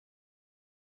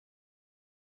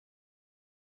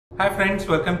Hi friends,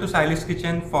 welcome to Silas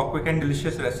Kitchen for quick and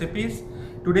delicious recipes.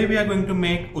 Today we are going to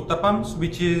make uttapams,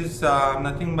 which is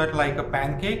nothing but like a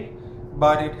pancake,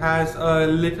 but it has a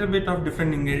little bit of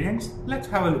different ingredients. Let's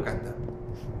have a look at them.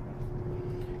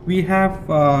 We have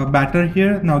batter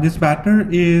here. Now this batter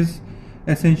is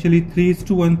essentially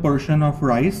 3:1 portion of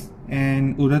rice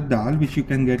and urad dal, which you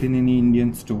can get in any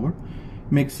Indian store.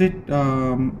 Mix it,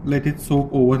 let it soak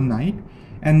overnight,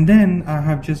 and then I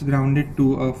have just ground it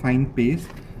to a fine paste.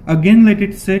 Again, let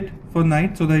it sit for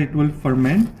night so that it will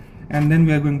ferment, and then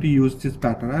we are going to use this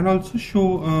batter. I'll also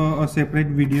show a separate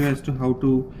video as to how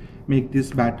to make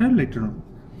this batter later on.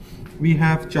 We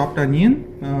have chopped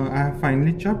onion. I have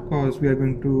finely chopped because we are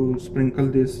going to sprinkle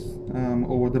this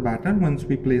over the batter once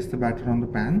we place the batter on the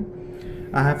pan.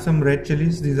 I have some red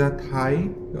chilies. These are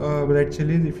Thai red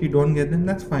chilies. If you don't get them,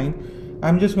 that's fine.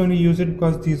 I'm just going to use it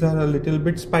because these are a little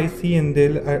bit spicy and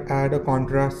they'll add a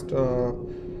contrast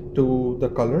to the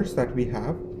colors that we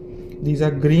have. These are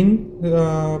green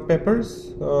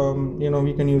peppers.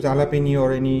 We can use jalapeno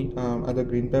or any other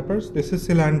green peppers. This is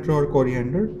cilantro or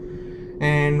coriander.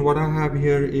 And what I have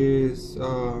here is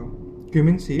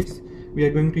cumin seeds. We are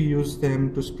going to use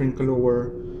them to sprinkle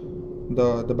over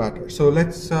the batter. So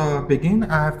let's begin.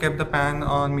 I have kept the pan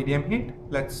on medium heat.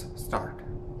 Let's start.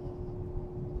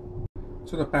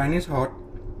 So the pan is hot.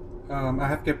 I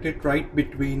have kept it right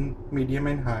between medium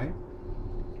and high.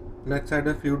 Let's add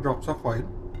a few drops of oil.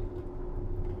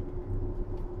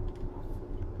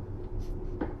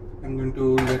 I'm going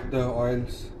to let the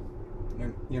oils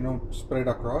spread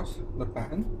across the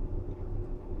pan,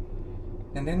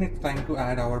 and then it's time to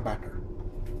add our batter.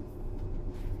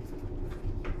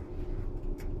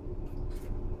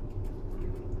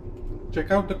 Check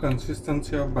out the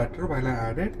consistency of batter while I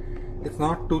add it. It's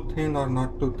not too thin or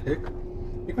not too thick.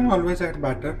 You can always add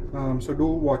batter, so do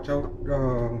watch out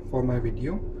for my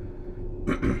video.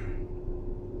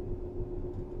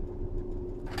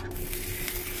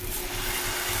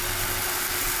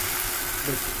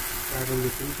 Let's add a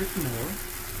little bit more,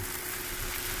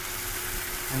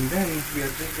 and then we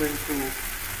are just going to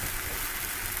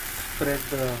spread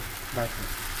the batter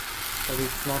so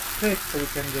it's not thick, so we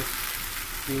can just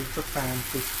use the pan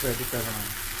to spread it around.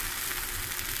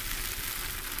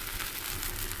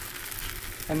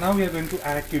 And now we are going to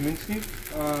add cumin seeds.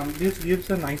 This gives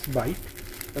a nice bite,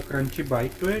 a crunchy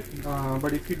bite to it,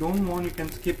 but if you don't want, you can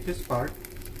skip this part.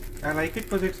 I like it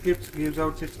because it gives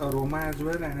out its aroma as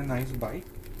well and a nice bite.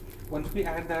 Once we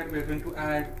add that, we are going to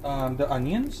add the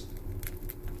onions.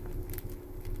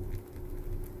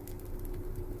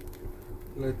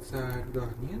 Let's add the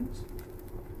onions.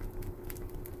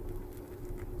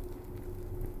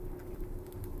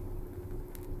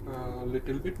 A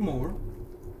little bit more.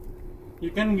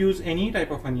 You can use any type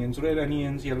of onions, red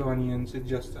onions, yellow onions, it's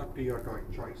just up to your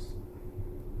choice.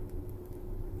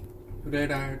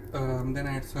 Then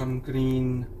add some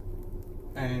green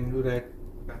and red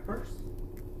peppers.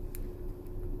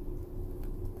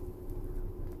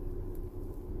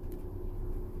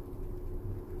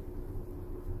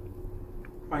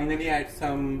 Finally add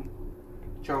some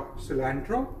chopped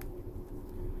cilantro,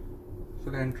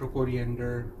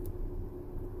 coriander.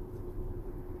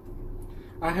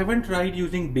 I haven't tried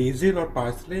using basil or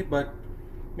parsley, but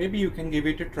maybe you can give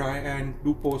it a try and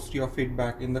do post your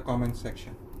feedback in the comment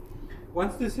section.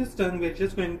 Once this is done, we're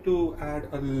just going to add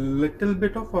a little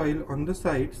bit of oil on the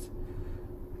sides,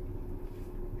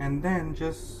 and then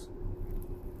just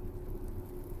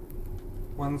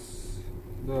once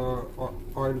the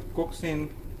oil cooks in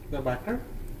the batter,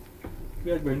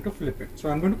 we are going to flip it. So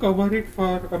I'm going to cover it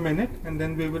for a minute, and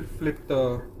then we will flip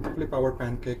our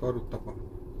pancake or uttapam.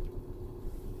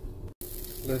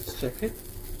 Let's check it.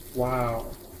 Wow,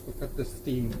 look at the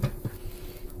steam.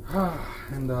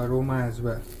 And the aroma as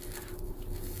well.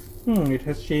 It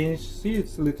has changed. See,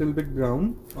 it's a little bit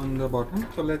brown on the bottom.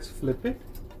 So let's flip it.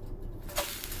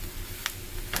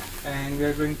 And we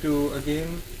are going to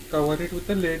again cover it with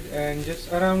the lid and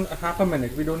just around half a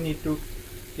minute. We don't need to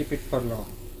keep it for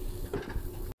long.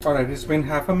 Alright, it's been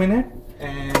half a minute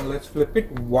and let's flip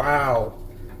it. Wow,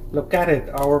 look at it.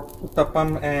 Our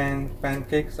uttapam and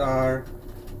pancakes are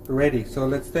ready. So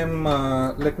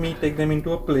let me take them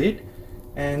into a plate,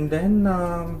 and then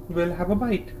we'll have a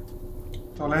bite.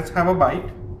 So let's have a bite.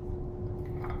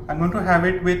 I'm going to have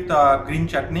it with green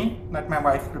chutney that my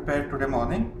wife prepared today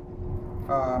morning.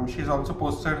 She's also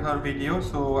posted her video,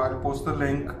 so I'll post the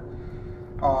link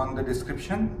on the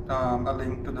description, a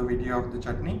link to the video of the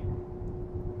chutney.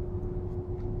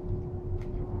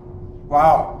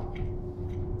 Wow,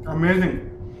 amazing.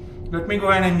 Let me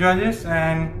go and enjoy this,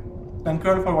 and thank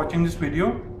you all for watching this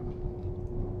video.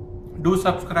 Do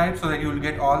subscribe so that you will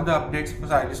get all the updates for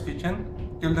Stylish Kitchen.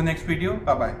 Till the next video,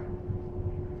 bye bye.